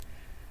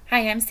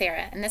Hi, I'm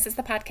Sarah, and this is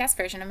the podcast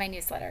version of my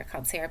newsletter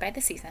called Sarah by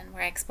the Season,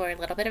 where I explore a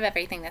little bit of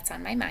everything that's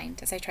on my mind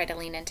as I try to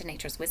lean into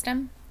nature's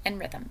wisdom and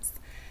rhythms.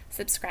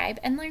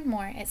 Subscribe and learn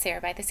more at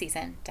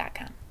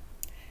sarahbytheseason.com.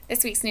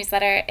 This week's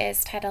newsletter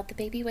is titled The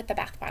Baby with the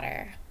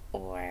Bathwater,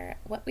 or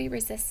What We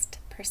Resist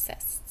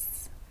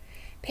Persists.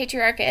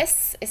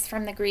 Patriarchus is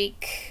from the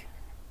Greek,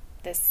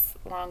 this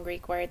long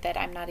Greek word that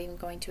I'm not even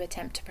going to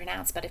attempt to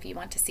pronounce, but if you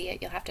want to see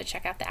it, you'll have to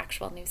check out the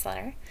actual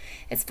newsletter.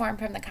 It's formed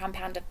from the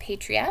compound of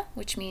patria,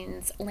 which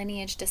means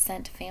lineage,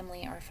 descent,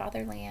 family, or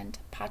fatherland,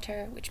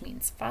 pater, which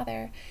means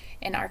father,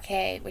 and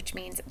arche, which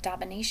means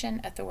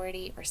domination,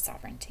 authority, or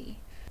sovereignty.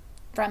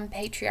 From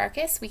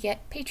patriarchus, we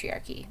get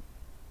patriarchy,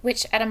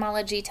 which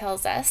etymology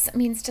tells us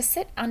means to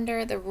sit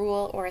under the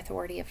rule or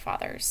authority of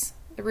fathers.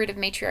 The root of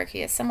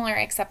matriarchy is similar,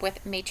 except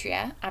with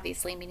matria,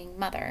 obviously meaning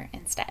mother,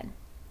 instead.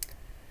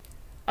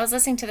 I was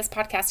listening to this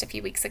podcast a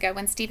few weeks ago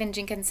when Stephen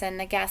Jenkinson,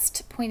 the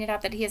guest, pointed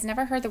out that he has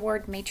never heard the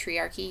word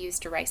matriarchy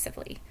used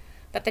derisively,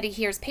 but that he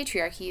hears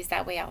patriarchy used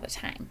that way all the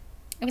time.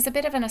 It was a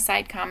bit of an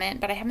aside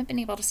comment, but I haven't been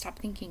able to stop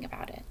thinking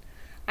about it.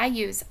 I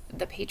use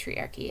the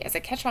patriarchy as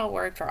a catch-all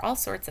word for all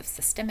sorts of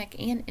systemic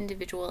and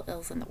individual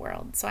ills in the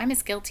world, so I'm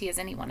as guilty as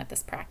anyone of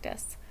this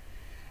practice.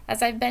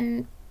 As I've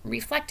been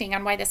reflecting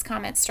on why this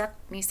comment struck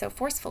me so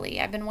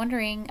forcefully, I've been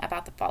wondering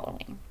about the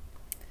following.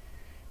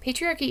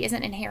 Patriarchy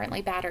isn't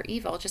inherently bad or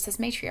evil, just as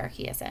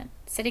matriarchy isn't.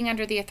 Sitting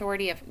under the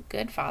authority of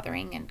good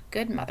fathering and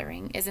good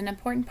mothering is an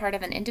important part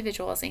of an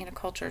individual's and a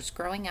culture's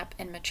growing up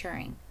and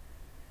maturing.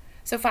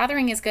 So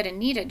fathering is good and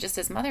needed, just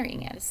as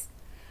mothering is.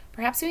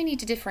 Perhaps we need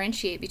to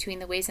differentiate between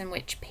the ways in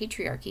which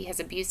patriarchy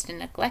has abused and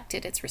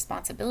neglected its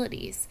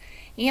responsibilities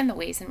and the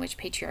ways in which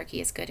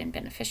patriarchy is good and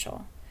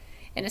beneficial.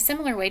 In a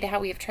similar way to how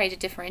we have tried to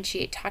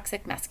differentiate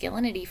toxic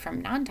masculinity from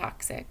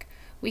non-toxic,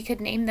 we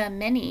could name the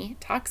many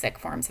toxic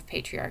forms of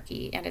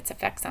patriarchy and its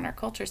effects on our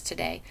cultures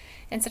today,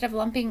 instead of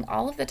lumping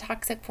all of the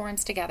toxic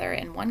forms together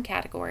in one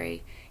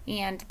category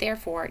and,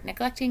 therefore,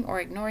 neglecting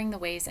or ignoring the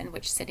ways in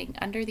which sitting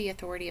under the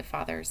authority of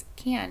fathers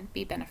can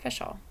be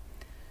beneficial.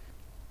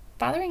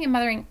 Fathering and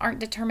mothering aren't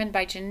determined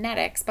by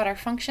genetics, but are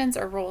functions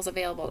or roles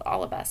available to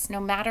all of us,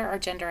 no matter our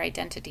gender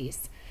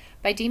identities.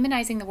 By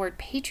demonizing the word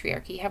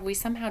patriarchy, have we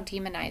somehow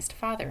demonized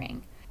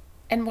fathering?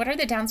 And what are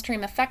the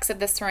downstream effects of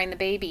this throwing the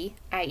baby,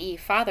 i.e.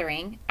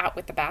 fathering, out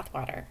with the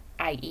bathwater,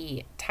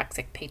 i.e.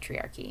 toxic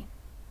patriarchy?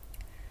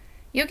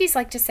 Yogis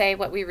like to say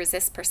what we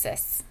resist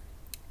persists.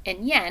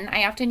 In Yen,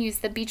 I often use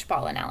the beach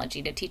ball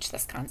analogy to teach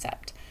this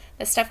concept.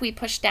 The stuff we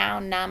push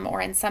down, numb,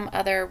 or in some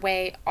other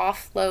way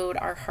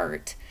offload our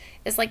hurt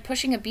is like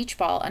pushing a beach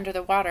ball under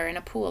the water in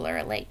a pool or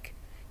a lake.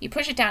 You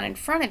push it down in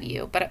front of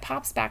you, but it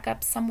pops back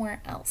up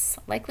somewhere else,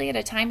 likely at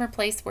a time or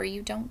place where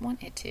you don't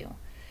want it to.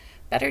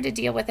 Better to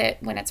deal with it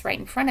when it's right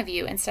in front of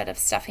you instead of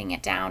stuffing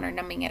it down or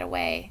numbing it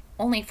away,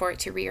 only for it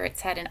to rear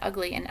its head in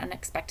ugly and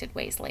unexpected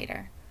ways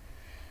later.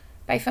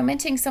 By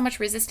fomenting so much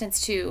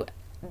resistance to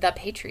the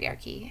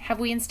patriarchy, have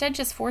we instead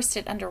just forced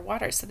it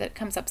underwater so that it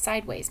comes up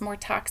sideways, more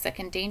toxic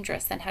and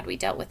dangerous than had we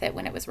dealt with it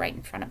when it was right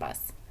in front of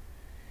us?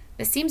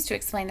 This seems to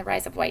explain the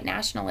rise of white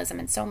nationalism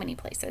in so many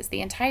places,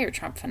 the entire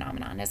Trump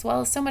phenomenon, as well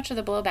as so much of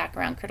the blowback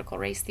around critical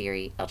race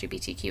theory,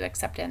 LGBTQ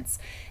acceptance,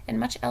 and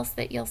much else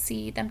that you'll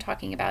see them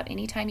talking about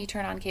anytime you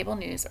turn on cable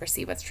news or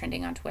see what's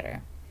trending on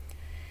Twitter.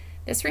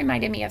 This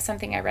reminded me of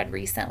something I read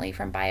recently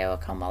from Bayo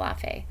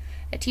Akomolafe,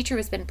 a teacher who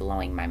has been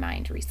blowing my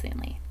mind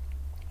recently.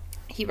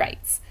 He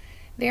writes,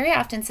 "Very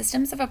often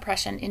systems of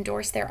oppression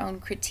endorse their own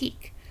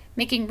critique,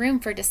 making room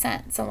for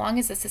dissent so long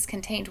as this is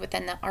contained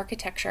within the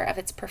architecture of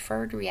its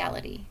preferred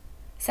reality.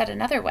 Said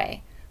another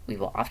way, we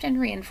will often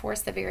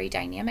reinforce the very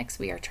dynamics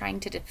we are trying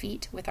to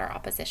defeat with our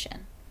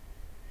opposition."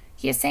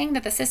 He is saying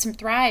that the system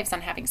thrives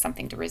on having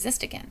something to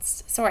resist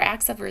against, so our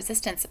acts of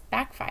resistance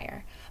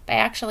backfire by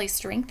actually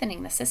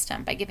strengthening the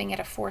system by giving it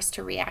a force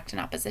to react in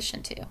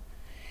opposition to.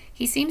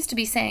 He seems to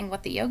be saying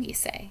what the yogis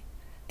say,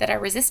 that our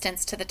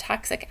resistance to the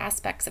toxic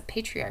aspects of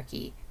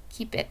patriarchy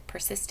keep it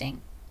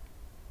persisting.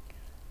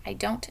 I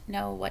don't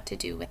know what to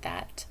do with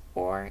that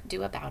or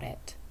do about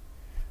it,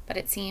 but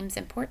it seems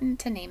important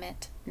to name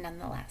it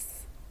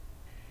nonetheless.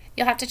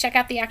 You'll have to check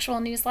out the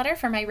actual newsletter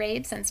for my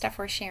raids and stuff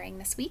we're sharing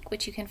this week,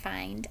 which you can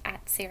find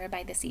at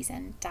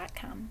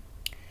sarahbytheseason.com.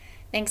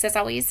 Thanks as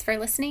always for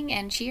listening,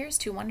 and cheers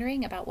to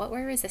wondering about what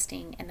we're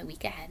resisting in the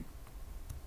week ahead.